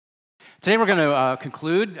Today we're going to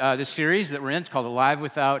conclude this series that we're in. It's called Alive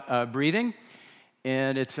Without Breathing,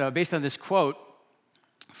 and it's based on this quote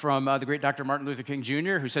from the great Dr. Martin Luther King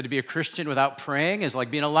Jr., who said to be a Christian without praying is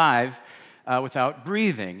like being alive without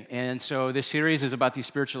breathing. And so this series is about these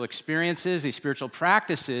spiritual experiences, these spiritual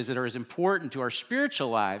practices that are as important to our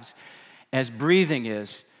spiritual lives as breathing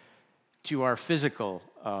is to our physical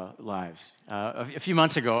lives. A few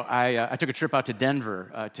months ago, I took a trip out to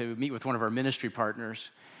Denver to meet with one of our ministry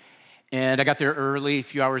partners. And I got there early, a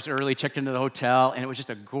few hours early, checked into the hotel, and it was just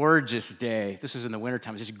a gorgeous day. This is in the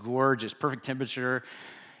wintertime. It's just gorgeous, perfect temperature.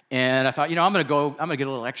 And I thought, I'm going to get a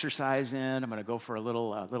little exercise in. I'm going to go for a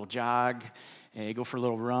little jog and go for a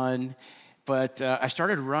little run. But I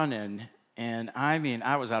started running, and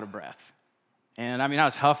I was out of breath. And I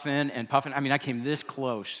was huffing and puffing. I came this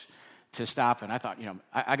close to stopping. I thought,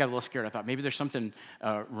 I got a little scared. I thought maybe there's something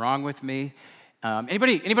wrong with me.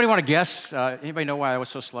 Anybody want to guess? Anybody know why I was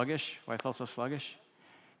so sluggish? Why I felt so sluggish?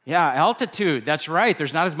 Yeah, altitude. That's right.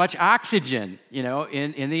 There's not as much oxygen,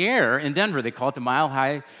 in the air in Denver. They call it the Mile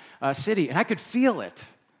High City, and I could feel it.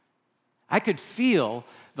 I could feel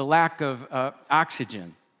the lack of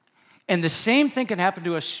oxygen. And the same thing can happen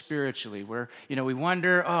to us spiritually, where we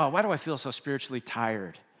wonder, why do I feel so spiritually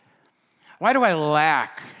tired? Why do I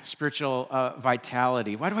lack spiritual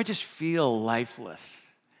vitality? Why do I just feel lifeless?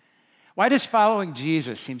 Why does following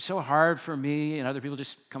Jesus seem so hard for me and other people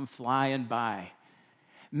just come flying by?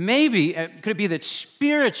 Maybe, could it be that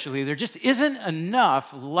spiritually there just isn't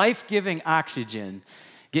enough life-giving oxygen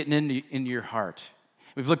getting into your heart?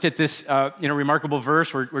 We've looked at this remarkable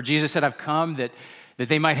verse where Jesus said, I've come that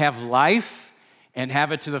they might have life and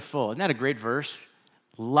have it to the full. Isn't that a great verse?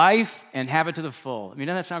 Life and have it to the full. Doesn't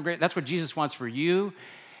that sound great? That's what Jesus wants for you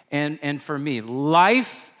and for me.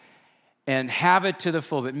 Life and have it to the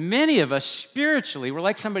full. But many of us spiritually, we're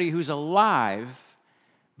like somebody who's alive,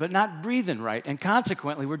 but not breathing right. And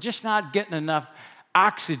consequently, we're just not getting enough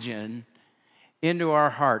oxygen into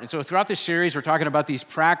our heart. And so throughout this series, we're talking about these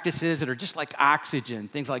practices that are just like oxygen,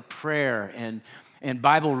 things like prayer and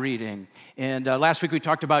Bible reading. And last week we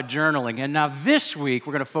talked about journaling. And now this week,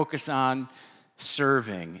 we're going to focus on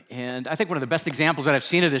serving. And I think one of the best examples that I've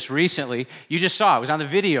seen of this recently, you just saw, it was on the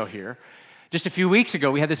video here. Just a few weeks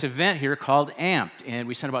ago, we had this event here called AMPed, and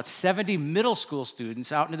we sent about 70 middle school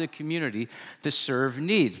students out into the community to serve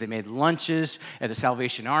needs. They made lunches at the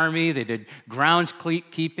Salvation Army. They did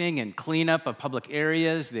groundskeeping and cleanup of public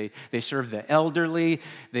areas. They served the elderly.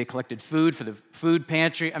 They collected food for the food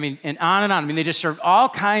pantry. And on and on. They just served all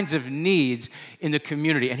kinds of needs in the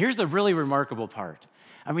community. And here's the really remarkable part.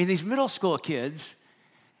 These middle school kids,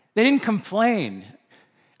 they didn't complain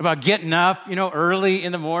about getting up, early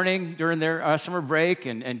in the morning during their summer break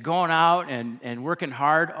and going out and working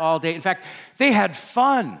hard all day. In fact, they had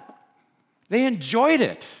fun. They enjoyed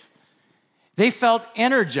it. They felt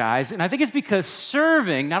energized. And I think it's because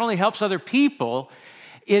serving not only helps other people,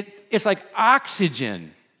 it's like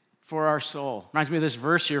oxygen for our soul. Reminds me of this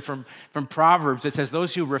verse here from Proverbs that says,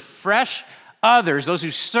 those who refresh others, those who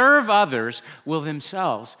serve others, will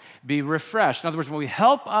themselves be refreshed. In other words, when we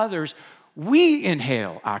help others, we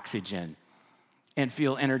inhale oxygen and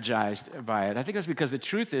feel energized by it. I think that's because the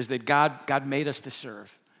truth is that God made us to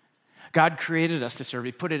serve. God created us to serve.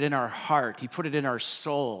 He put it in our heart. He put it in our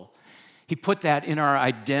soul. He put that in our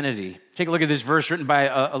identity. Take a look at this verse written by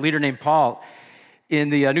a leader named Paul in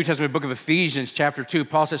the New Testament book of Ephesians, chapter 2.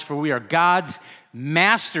 Paul says, for we are God's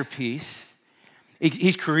masterpiece.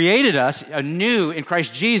 He's created us anew in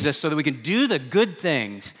Christ Jesus so that we can do the good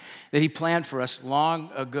things that he planned for us long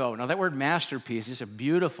ago. Now, that word masterpiece is a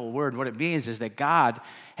beautiful word. What it means is that God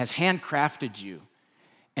has handcrafted you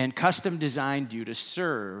and custom designed you to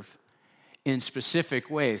serve in specific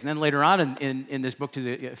ways. And then later on in this book to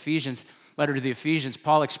the Ephesians, letter to the Ephesians,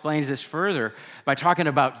 Paul explains this further by talking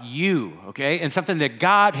about you, okay? And something that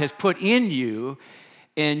God has put in you,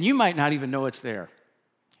 and you might not even know it's there.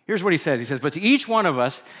 Here's what he says. He says, but to each one of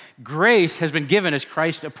us, grace has been given as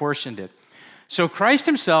Christ apportioned it. So Christ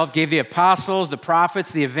himself gave the apostles, the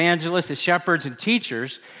prophets, the evangelists, the shepherds, and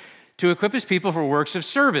teachers to equip his people for works of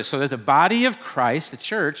service so that the body of Christ, the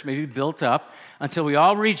church, may be built up until we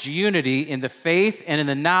all reach unity in the faith and in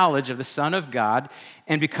the knowledge of the Son of God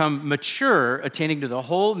and become mature, attaining to the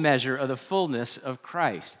whole measure of the fullness of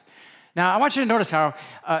Christ. Now, I want you to notice how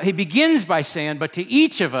he begins by saying, but to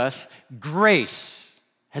each of us, grace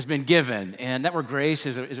has been given. And that word grace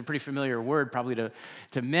is a pretty familiar word probably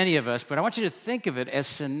to many of us, but I want you to think of it as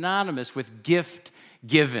synonymous with gift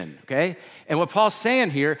given, okay? And what Paul's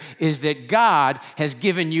saying here is that God has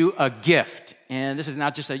given you a gift. And this is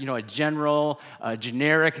not just a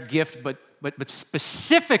generic gift, but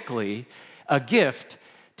specifically a gift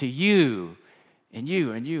to you and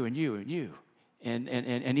you and you and you and you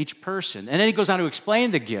and each person. And then he goes on to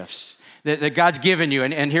explain the gifts that God's given you,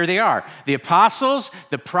 and here they are. The apostles,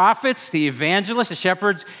 the prophets, the evangelists, the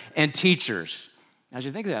shepherds, and teachers. As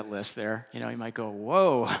you think of that list there, you might go,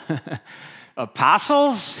 whoa,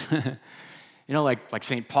 apostles? Like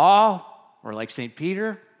St. Paul or like St.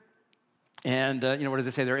 Peter. And, what does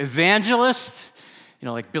it say there? Evangelists,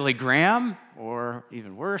 like Billy Graham, or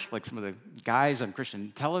even worse, like some of the guys on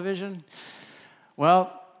Christian television.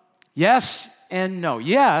 Well, yes and no.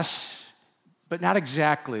 Yes, but not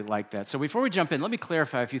exactly like that. So before we jump in, let me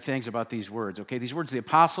clarify a few things about these words, okay? These words, the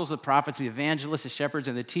apostles, the prophets, the evangelists, the shepherds,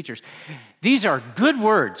 and the teachers. These are good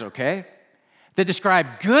words, okay, that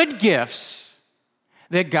describe good gifts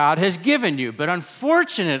that God has given you. But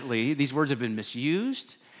unfortunately, these words have been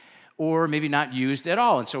misused or maybe not used at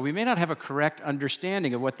all. And so we may not have a correct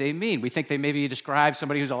understanding of what they mean. We think they maybe describe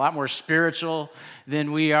somebody who's a lot more spiritual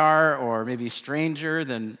than we are, or maybe stranger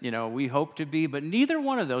than, we hope to be, but neither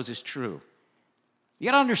one of those is true. You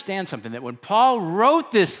got to understand something, that when Paul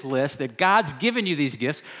wrote this list, that God's given you these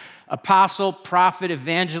gifts, apostle, prophet,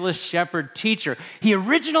 evangelist, shepherd, teacher, he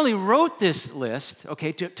originally wrote this list,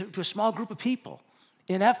 okay, to a small group of people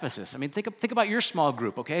in Ephesus. I mean, think about your small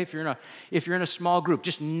group, okay? If you're in a small group,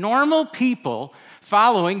 just normal people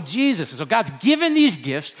following Jesus. And so God's given these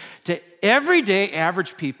gifts to everyday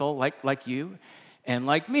average people like you and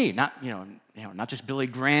like me. Not just Billy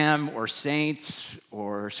Graham or saints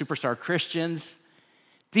or superstar Christians.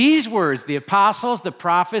 These words, the apostles, the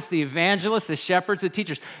prophets, the evangelists, the shepherds, the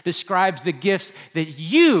teachers, describes the gifts that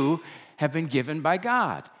you have been given by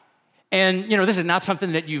God. And, this is not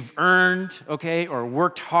something that you've earned, okay, or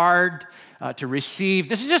worked hard to receive.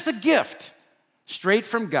 This is just a gift straight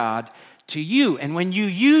from God to you. And when you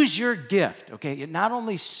use your gift, okay, it not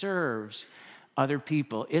only serves other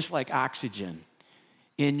people, it's like oxygen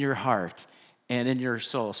in your heart and in your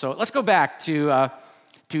soul. So let's go back to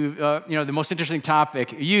the most interesting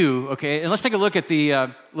topic, you, okay? And let's take a look at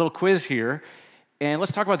the little quiz here, and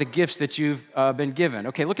let's talk about the gifts that you've been given.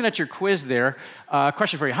 Okay, looking at your quiz there,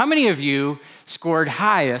 question for you. How many of you scored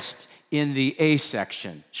highest in the A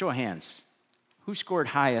section? Show of hands. Who scored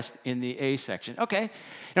highest in the A section? Okay.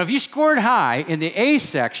 Now, if you scored high in the A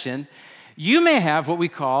section, you may have what we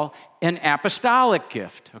call an apostolic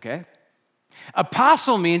gift, okay?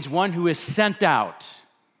 Apostle means one who is sent out,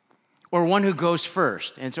 or one who goes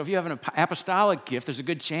first. And so if you have an apostolic gift, there's a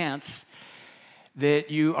good chance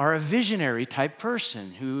that you are a visionary type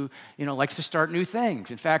person who, likes to start new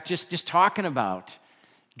things. In fact, just talking about,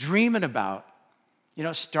 dreaming about,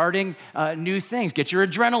 starting new things. Get your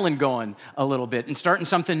adrenaline going a little bit. And starting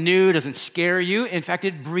something new doesn't scare you. In fact,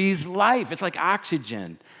 it breathes life. It's like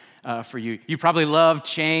oxygen for you. You probably love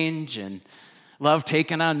change and love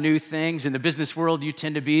taking on new things. In the business world, you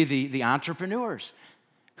tend to be the entrepreneurs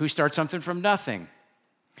who start something from nothing.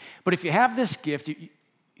 But if you have this gift,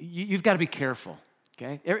 you've got to be careful,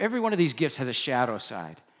 okay? Every one of these gifts has a shadow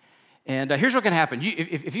side. And here's what can happen.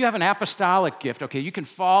 If you have an apostolic gift, okay, you can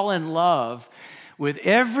fall in love with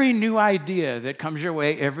every new idea that comes your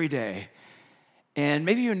way every day. And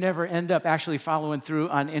maybe you never end up actually following through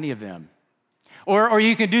on any of them. Or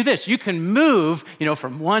you can do this. You can move,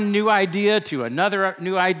 from one new idea to another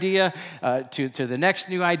new idea, to the next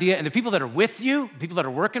new idea. And the people that are with you, the people that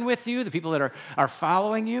are working with you, the people that are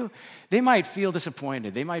following you, they might feel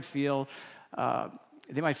disappointed. They might feel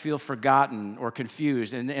forgotten or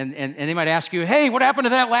confused. And they might ask you, hey, what happened to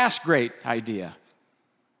that last great idea?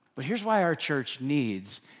 But here's why our church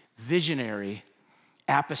needs visionary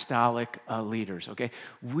apostolic leaders, okay?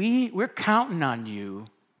 We're counting on you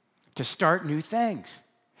to start new things.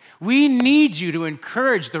 We need you to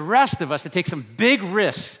encourage the rest of us to take some big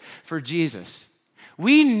risks for Jesus.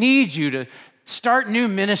 We need you to start new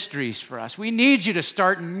ministries for us. We need you to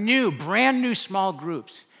start brand new small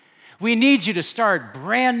groups. We need you to start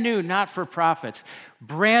brand new not-for-profits,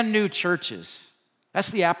 brand new churches. That's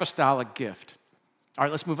the apostolic gift. All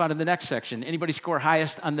right, let's move on to the next section. Anybody score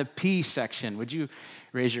highest on the P section? Would you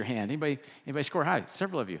raise your hand? Anybody score high?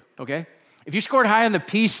 Several of you, okay? If you scored high in the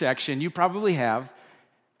P section, you probably have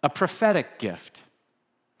a prophetic gift.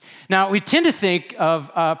 Now, we tend to think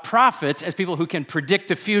of prophets as people who can predict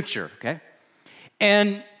the future, okay?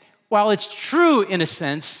 And while it's true in a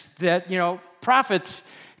sense that, prophets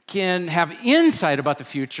can have insight about the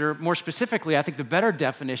future, more specifically, I think the better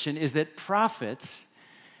definition is that prophets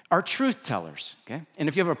are truth tellers, okay? And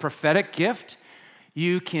if you have a prophetic gift,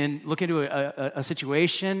 you can look into a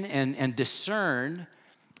situation and discern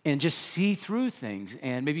and just see through things.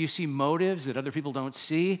 And maybe you see motives that other people don't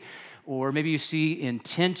see, or maybe you see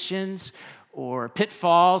intentions, or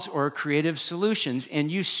pitfalls or creative solutions,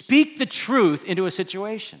 and you speak the truth into a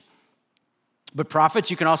situation. But prophets,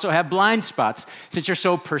 you can also have blind spots. Since you're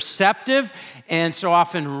so perceptive and so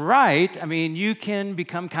often right, you can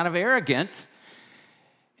become kind of arrogant,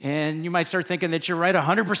 and you might start thinking that you're right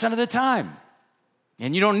 100% of the time.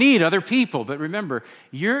 And you don't need other people. But remember,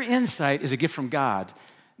 your insight is a gift from God,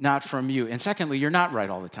 not from you. And secondly, you're not right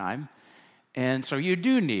all the time. And so you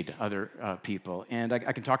do need other people. And I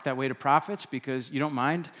can talk that way to prophets because you don't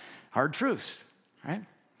mind hard truths, right?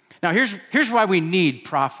 Now, here's why we need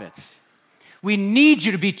prophets. We need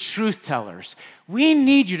you to be truth tellers. We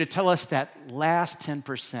need you to tell us that last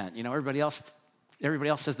 10%. Everybody else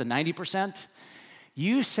says the 90%.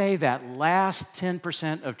 You say that last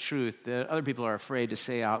 10% of truth that other people are afraid to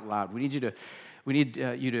say out loud. We need you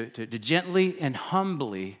to gently and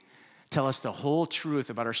humbly tell us the whole truth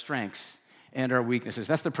about our strengths and our weaknesses.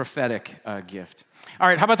 That's the prophetic gift. All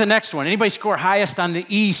right, how about the next one? Anybody score highest on the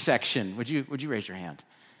E section? Would you raise your hand?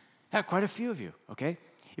 Yeah, quite a few of you, okay?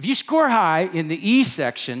 If you score high in the E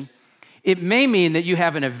section, it may mean that you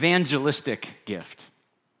have an evangelistic gift.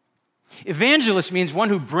 Evangelist means one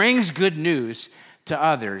who brings good news to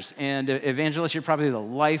others. And evangelist, you're probably the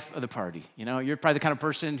life of the party. You're probably the kind of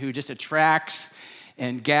person who just attracts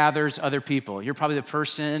and gathers other people. You're probably the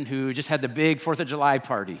person who just had the big 4th of July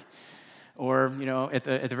party. Or, at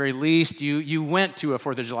the very least, you went to a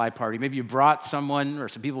 4th of July party. Maybe you brought someone or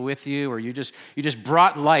some people with you, or you just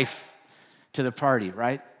brought life to the party,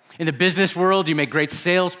 right? In the business world, you make great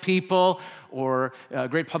salespeople or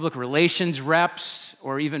great public relations reps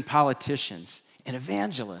or even politicians. An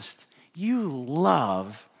evangelist, you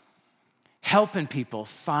love helping people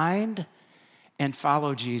find and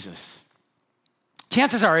follow Jesus.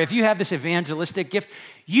 Chances are, if you have this evangelistic gift,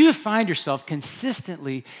 you find yourself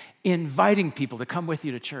consistently inviting people to come with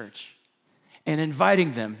you to church and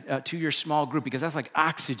inviting them to your small group because that's like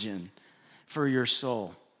oxygen for your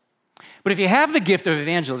soul. But if you have the gift of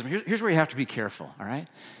evangelism, here's where you have to be careful, all right?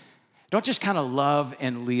 Don't just kind of love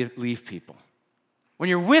and leave people. When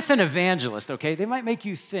you're with an evangelist, okay, they might make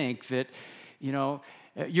you think that,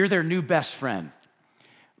 you're their new best friend.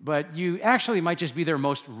 But you actually might just be their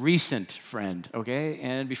most recent friend, okay?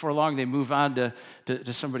 And before long, they move on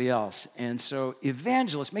to somebody else. And so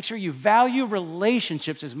evangelists, make sure you value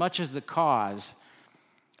relationships as much as the cause.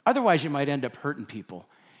 Otherwise, you might end up hurting people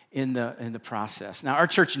in the process. Now, our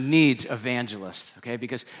church needs evangelists, okay?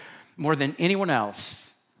 Because more than anyone else,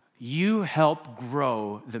 you help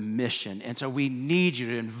grow the mission. And so we need you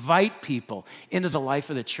to invite people into the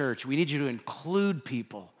life of the church. We need you to include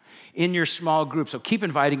people in your small group. So keep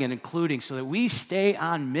inviting and including so that we stay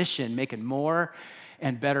on mission, making more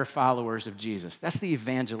and better followers of Jesus. That's the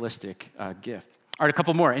evangelistic gift. All right, a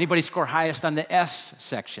couple more. Anybody score highest on the S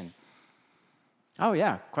section? Oh,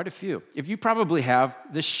 yeah, quite a few. If you probably have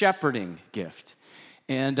the shepherding gift.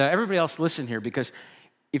 And everybody else listen here, because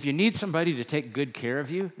if you need somebody to take good care of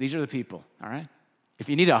you, these are the people, all right? If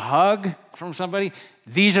you need a hug from somebody,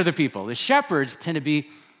 these are the people. The shepherds tend to be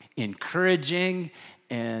encouraging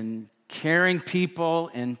and caring people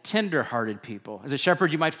and tender-hearted people. As a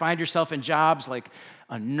shepherd, you might find yourself in jobs like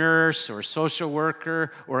a nurse or a social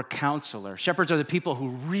worker or a counselor. Shepherds are the people who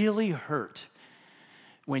really hurt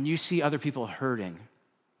when you see other people hurting.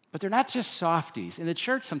 But they're not just softies. In the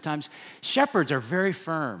church, sometimes shepherds are very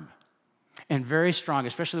firm and very strong,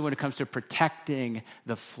 especially when it comes to protecting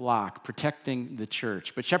the flock, protecting the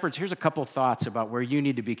church. But shepherds, here's a couple thoughts about where you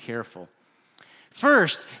need to be careful.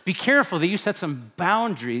 First, be careful that you set some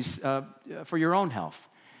boundaries for your own health.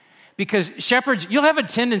 Because shepherds, you'll have a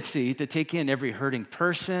tendency to take in every hurting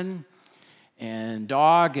person and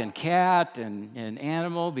dog and cat and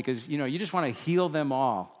animal because, you just want to heal them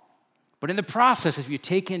all. But in the process, if you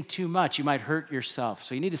take in too much, you might hurt yourself.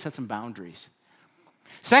 So you need to set some boundaries.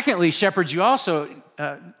 Secondly, shepherds, you also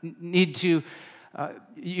need to,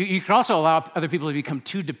 you can also allow other people to become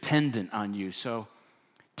too dependent on you. So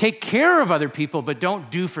take care of other people, but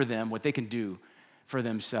don't do for them what they can do for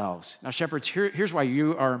themselves. Now, shepherds, here's why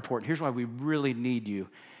you are important. Here's why we really need you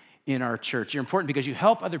in our church. You're important because you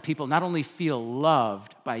help other people not only feel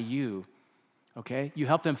loved by you, okay? You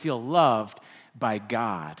help them feel loved by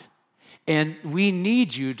God. And we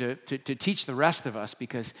need you to teach the rest of us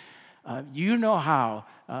because you know how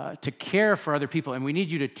to care for other people, and we need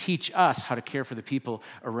you to teach us how to care for the people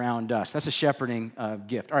around us. That's a shepherding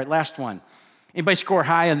gift. All right, last one. Anybody score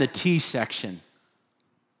high on the T section?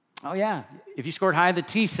 Oh, yeah. If you scored high in the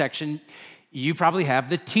T section, you probably have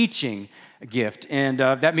the teaching gift. And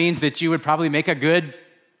that means that you would probably make a good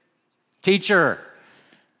teacher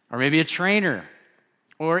or maybe a trainer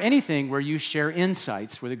or anything where you share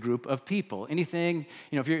insights with a group of people. Anything,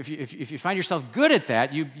 if you find yourself good at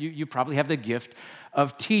that, you probably have the gift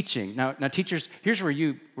of teaching. Now teachers, here's where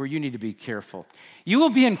you need to be careful. You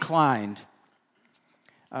will be inclined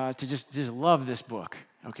to just love this book,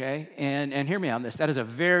 okay? And hear me on this. That is a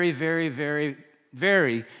very, very, very,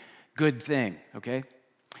 very good thing, okay?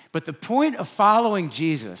 But the point of following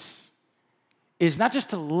Jesus is not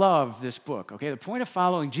just to love this book, okay? The point of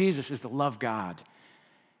following Jesus is to love God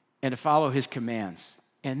and to follow his commands.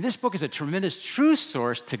 And this book is a tremendous truth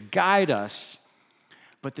source to guide us,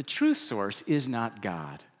 but the truth source is not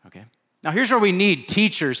God, okay? Now, here's where we need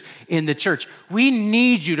teachers in the church. We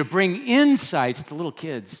need you to bring insights to little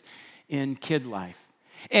kids in kid life.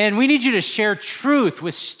 And we need you to share truth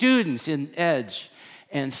with students in Edge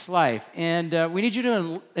and Slife. And we need you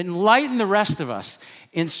to enlighten the rest of us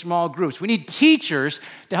in small groups. We need teachers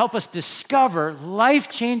to help us discover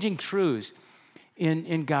life-changing truths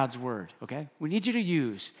in God's word, okay? We need you to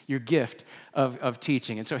use your gift of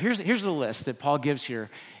teaching. And so here's the list that Paul gives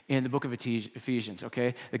here in the book of Ephesians,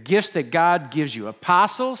 okay? The gifts that God gives you: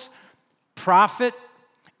 apostles, prophet,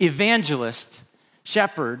 evangelist,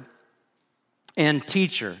 shepherd, and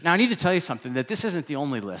teacher. Now, I need to tell you something, that this isn't the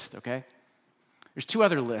only list, okay? There's two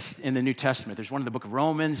other lists in the New Testament. There's one in the book of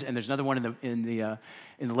Romans, and there's another one in the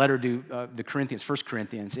letter to the Corinthians, 1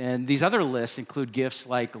 Corinthians. And these other lists include gifts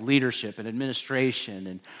like leadership and administration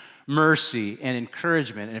and mercy and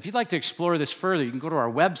encouragement. And if you'd like to explore this further, you can go to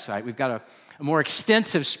our website. We've got a more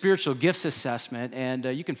extensive spiritual gifts assessment, and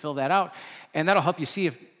you can fill that out, and that'll help you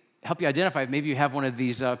identify if maybe you have one of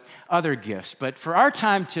these other gifts. But for our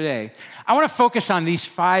time today, I want to focus on these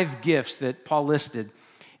 5 gifts that Paul listed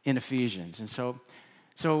in Ephesians. And so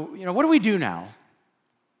what do we do now?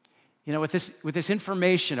 With this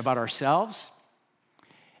information about ourselves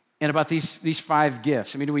and about these 5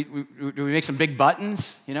 gifts. I mean, do we make some big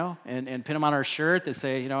buttons, and pin them on our shirt that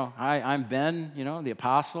say, hi, I'm Ben, the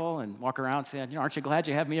apostle, and walk around saying, aren't you glad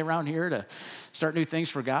you have me around here to start new things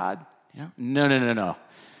for God? No.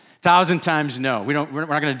 1,000 times no. We're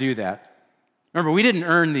not going to do that. Remember, we didn't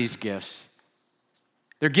earn these gifts.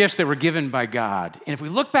 They're gifts that were given by God. And if we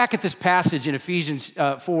look back at this passage in Ephesians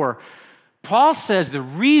 4, Paul says the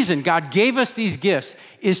reason God gave us these gifts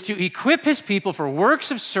is to equip his people for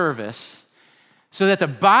works of service so that the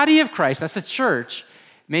body of Christ, that's the church,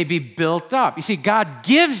 may be built up. You see, God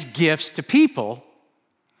gives gifts to people,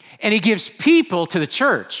 and he gives people to the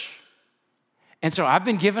church. And so I've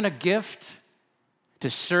been given a gift to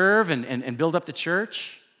serve and build up the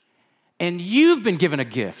church, and you've been given a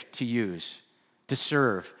gift to use to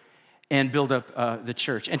serve and build up the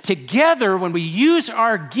church. And together, when we use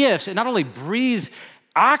our gifts, it not only breathes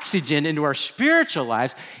oxygen into our spiritual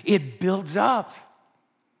lives, it builds up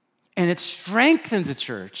and it strengthens the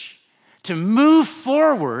church to move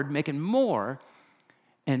forward, making more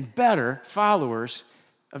and better followers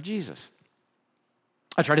of Jesus.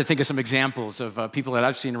 I try to think of some examples of people that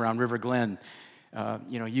I've seen around River Glen,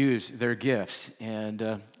 use their gifts.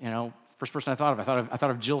 And, first person I thought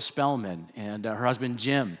of Jill Spellman and her husband,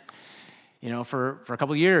 Jim. For a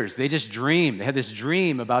couple of years, they just dreamed. They had this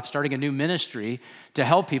dream about starting a new ministry to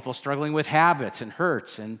help people struggling with habits and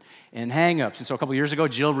hurts and hang-ups. And so a couple of years ago,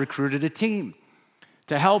 Jill recruited a team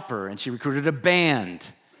to help her, and she recruited a band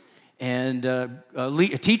and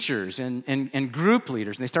teachers and group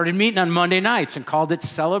leaders. And they started meeting on Monday nights and called it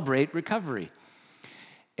Celebrate Recovery.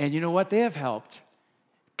 And you know what? They have helped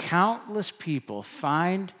countless people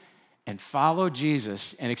find and follow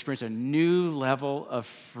Jesus and experience a new level of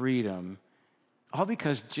freedom, all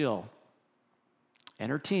because Jill and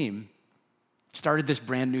her team started this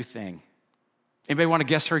brand new thing. Anybody want to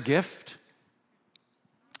guess her gift?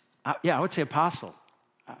 I would say apostle.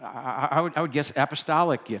 I would guess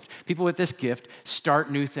apostolic gift. People with this gift start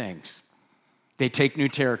new things. They take new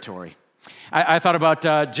territory. I thought about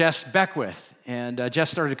Jess Beckwith, and Jess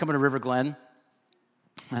started coming to River Glen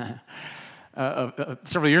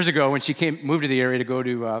several years ago when she moved to the area to go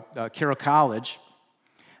to Carroll College.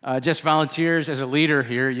 Jess volunteers as a leader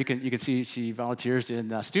here. You can see she volunteers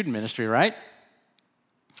in student ministry, right?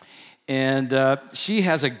 And she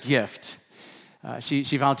has a gift.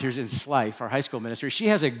 She volunteers in Slife, our high school ministry. She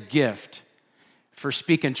has a gift for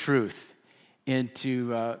speaking truth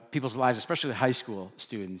into people's lives, especially the high school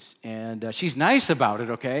students. And she's nice about it,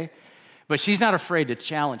 okay? But she's not afraid to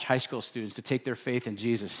challenge high school students to take their faith in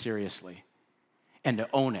Jesus seriously and to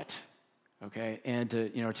own it, okay? And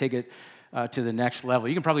to take it to the next level.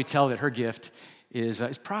 You can probably tell that her gift is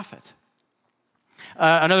prophet.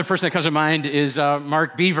 Another person that comes to mind is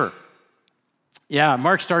Mark Beaver. Yeah,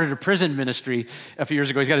 Mark started a prison ministry a few years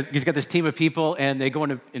ago. He's got this team of people, and they go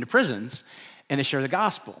into prisons, and they share the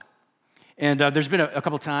gospel. And there's been a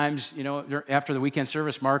couple times, after the weekend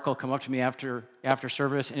service, Mark will come up to me after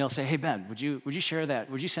service, and he'll say, "Hey, Ben, would you share that?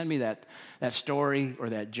 Would you send me that story or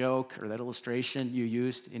that joke or that illustration you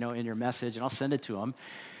used, in your message?" And I'll send it to him.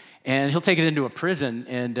 And he'll take it into a prison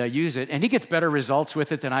and use it, and he gets better results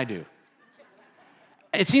with it than I do.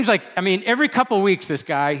 It seems like, every couple of weeks, this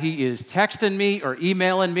guy, he is texting me or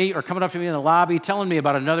emailing me or coming up to me in the lobby telling me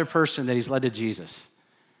about another person that he's led to Jesus.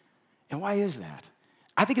 And why is that?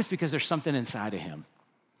 I think it's because there's something inside of him.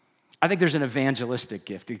 I think there's an evangelistic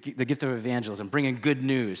gift, the gift of evangelism, bringing good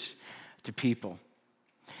news to people.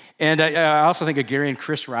 And I also think of Gary and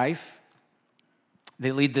Chris Reif.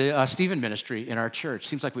 They lead the Stephen ministry in our church.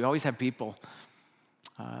 Seems like we always have people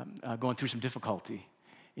going through some difficulty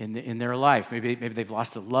in their life. Maybe they've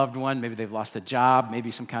lost a loved one, maybe they've lost a job,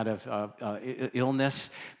 maybe some kind of illness.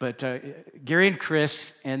 But Gary and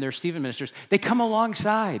Chris and their Stephen ministers, they come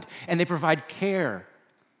alongside and they provide care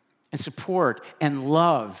and support and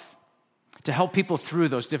love to help people through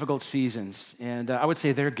those difficult seasons. And I would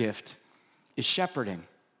say their gift is shepherding.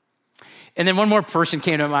 And then one more person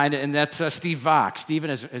came to mind, and that's Steve Vox. Steve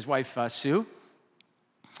and his wife, Sue,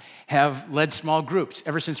 have led small groups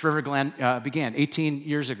ever since River Glen began 18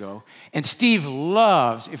 years ago. And Steve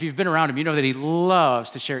loves, if you've been around him, you know that he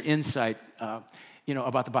loves to share insight,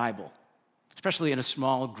 about the Bible, especially in a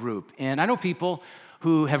small group. And I know people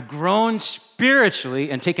who have grown spiritually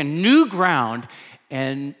and taken new ground,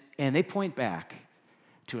 and they point back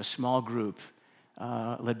to a small group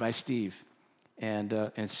led by Steve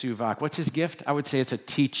and Sue Vox. What's his gift? I would say it's a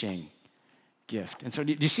teaching gift. And so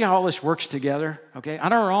do you see how all this works together? Okay,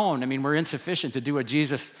 on our own, we're insufficient to do what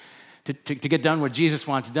Jesus, to get done what Jesus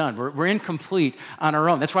wants done. We're incomplete on our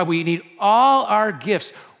own. That's why we need all our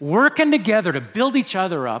gifts working together to build each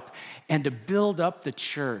other up and to build up the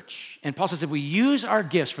church. And Paul says if we use our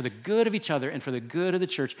gifts for the good of each other and for the good of the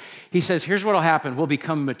church, he says, here's what will happen. We'll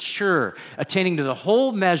become mature, attaining to the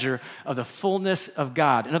whole measure of the fullness of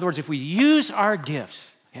God. In other words, if we use our gifts,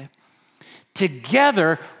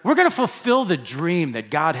 together, we're going to fulfill the dream that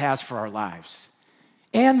God has for our lives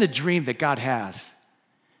and the dream that God has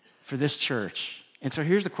for this church. And so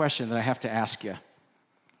here's the question that I have to ask you.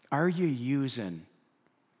 Are you using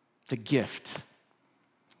the gift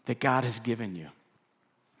that God has given you?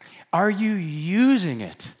 Are you using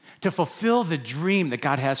it to fulfill the dream that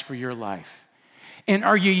God has for your life? And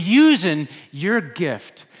are you using your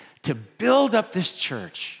gift to build up this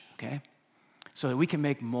church, so that we can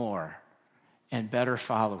make more and better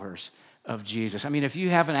followers of Jesus? If you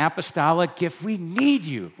have an apostolic gift, we need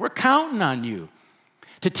you. We're counting on you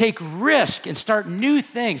to take risk and start new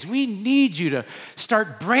things. We need you to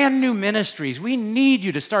start brand new ministries. We need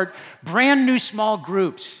you to start brand new small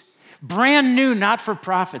groups, brand new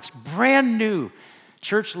not-for-profits, brand new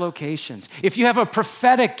church locations. If you have a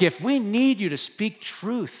prophetic gift, we need you to speak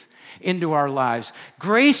truth into our lives.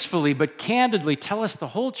 Gracefully but candidly tell us the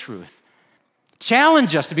whole truth.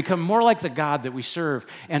 Challenge us to become more like the God that we serve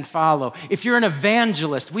and follow. If you're an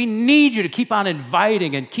evangelist, we need you to keep on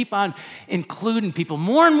inviting and keep on including people,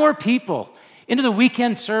 more and more people into the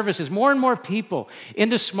weekend services, more and more people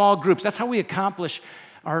into small groups. That's how we accomplish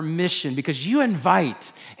our mission, because you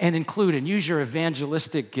invite and include and use your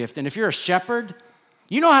evangelistic gift. And if you're a shepherd,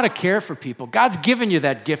 you know how to care for people. God's given you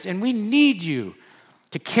that gift, and we need you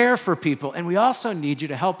to care for people, and we also need you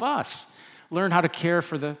to help us learn how to care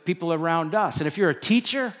for the people around us. And if you're a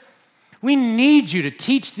teacher, we need you to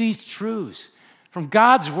teach these truths from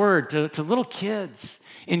God's word to little kids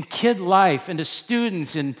in kid life, and to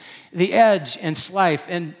students in the Edge and Slife,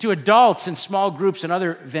 and to adults in small groups and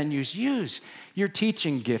other venues. Use your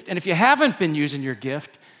teaching gift. And if you haven't been using your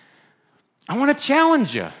gift, I want to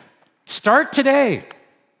challenge you. Start today.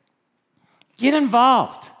 Get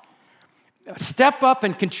involved. Step up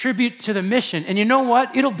and contribute to the mission. And you know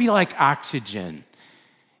what? It'll be like oxygen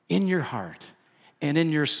in your heart and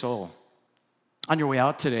in your soul. On your way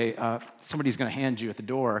out today, somebody's going to hand you at the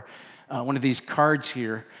door one of these cards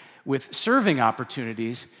here with serving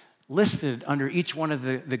opportunities listed under each one of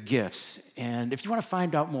the gifts. And if you want to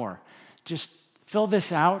find out more, just fill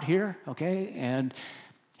this out here, and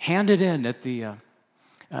hand it in at the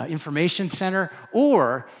information center,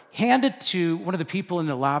 or hand it to one of the people in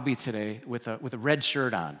the lobby today with a red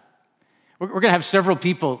shirt on. We're going to have several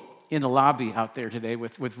people in the lobby out there today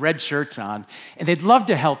with red shirts on, and they'd love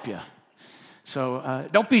to help you. So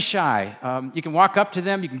don't be shy. You can walk up to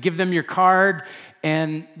them, you can give them your card,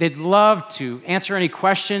 and they'd love to answer any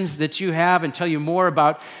questions that you have and tell you more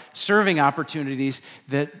about serving opportunities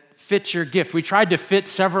that fit your gift. We tried to fit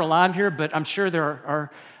several on here, but I'm sure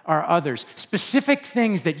there are others. Specific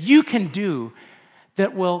things that you can do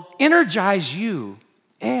that will energize you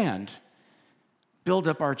and build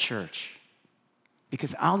up our church.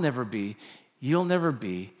 Because I'll never be, you'll never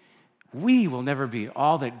be, we will never be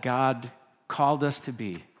all that God called us to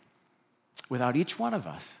be without each one of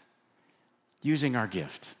us using our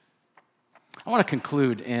gift. I want to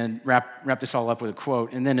conclude and wrap this all up with a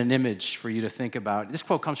quote and then an image for you to think about. This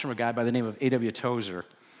quote comes from a guy by the name of A.W. Tozer, and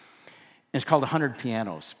it's called 100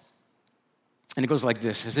 Pianos. And it goes like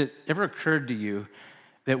this: has it ever occurred to you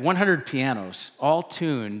that 100 pianos, all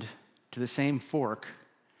tuned to the same fork,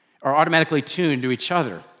 are automatically tuned to each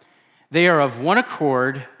other? They are of one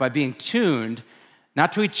accord by being tuned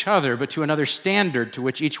not to each other, but to another standard to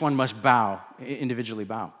which each one must individually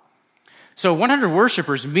bow. So 100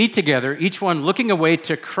 worshipers meet together, each one looking away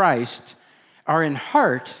to Christ, are in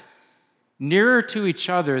heart nearer to each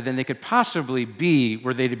other than they could possibly be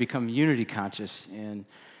were they to become unity conscious and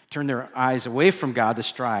turn their eyes away from God to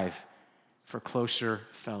strive for closer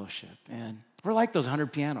fellowship. And we're like those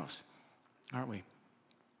 100 pianos, aren't we?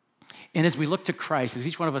 And as we look to Christ, as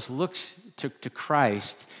each one of us looks to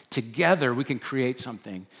Christ, together we can create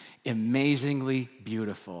something amazingly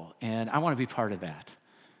beautiful. And I want to be part of that.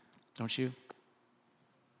 Don't you?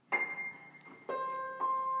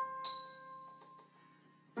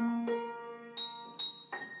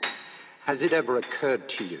 Has it ever occurred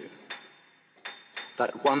to you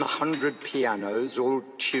that 100 pianos, all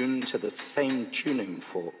tuned to the same tuning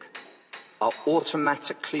fork, are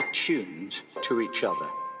automatically tuned to each other?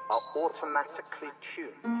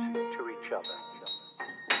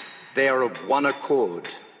 They are of one accord.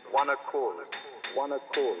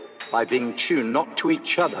 By being tuned not to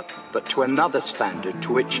each other, but to another standard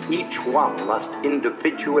to which each one must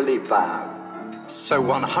individually bow. So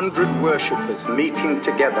 100 worshippers meeting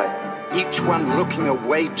together, each one looking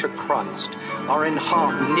away to Christ, are in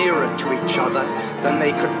heart nearer to each other than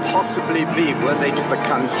they could possibly be were they to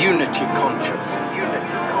become unity conscious.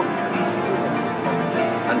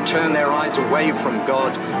 And turn their eyes away from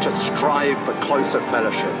God to strive for closer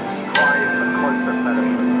fellowship.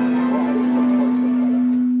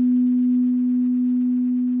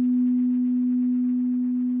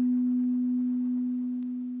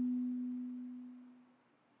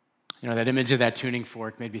 You know, that image of that tuning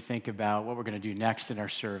fork made me think about what we're going to do next in our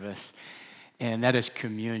service, and that is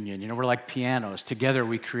communion. You know, we're like pianos. Together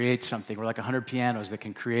we create something. We're like 100 pianos that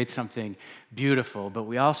can create something beautiful, but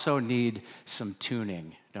we also need some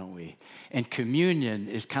tuning, don't we? And communion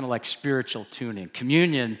is kind of like spiritual tuning.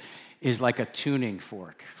 Communion is like a tuning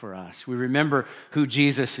fork for us. We remember who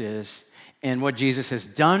Jesus is and what Jesus has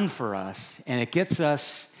done for us, and it gets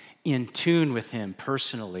us in tune with him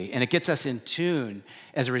personally, and it gets us in tune.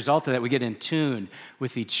 As a result of that, we get in tune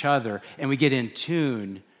with each other, and we get in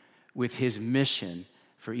tune with his mission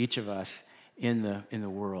for each of us in the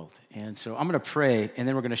world. And so I'm going to pray, and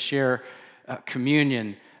then we're going to share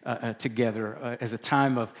communion together as a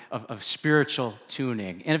time of spiritual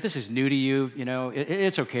tuning. And if this is new to you, you know,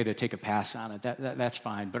 it's okay to take a pass on it. That's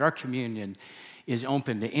fine. But our communion is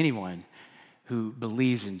open to anyone who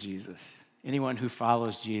believes in Jesus, anyone who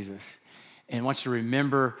follows Jesus and wants to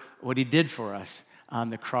remember what he did for us on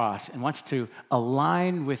the cross and wants to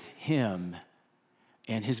align with him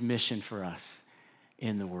and his mission for us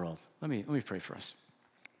in the world. Let me pray for us.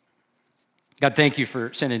 God, thank you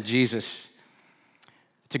for sending Jesus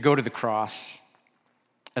to go to the cross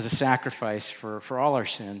as a sacrifice for all our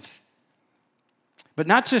sins. But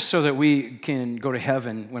not just so that we can go to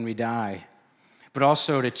heaven when we die, but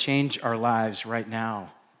also to change our lives right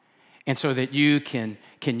now. And so that you can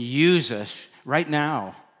use us right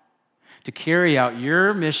now to carry out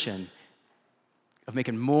your mission of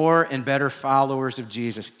making more and better followers of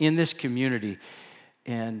Jesus in this community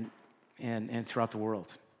and throughout the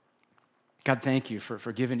world. God, thank you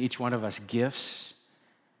for giving each one of us gifts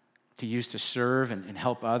to use to serve and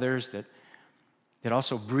help others that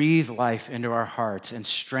also breathe life into our hearts and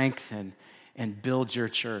strengthen and build your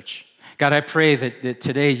church. God, I pray that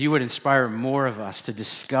today you would inspire more of us to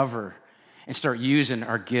discover and start using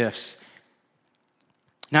our gifts,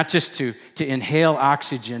 not just to inhale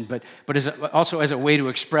oxygen, but also as a way to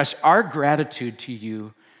express our gratitude to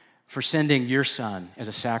you for sending your Son as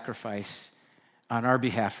a sacrifice on our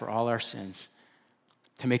behalf for all our sins,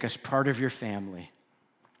 to make us part of your family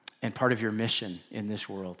and part of your mission in this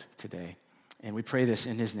world today. And we pray this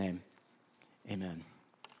in his name. Amen.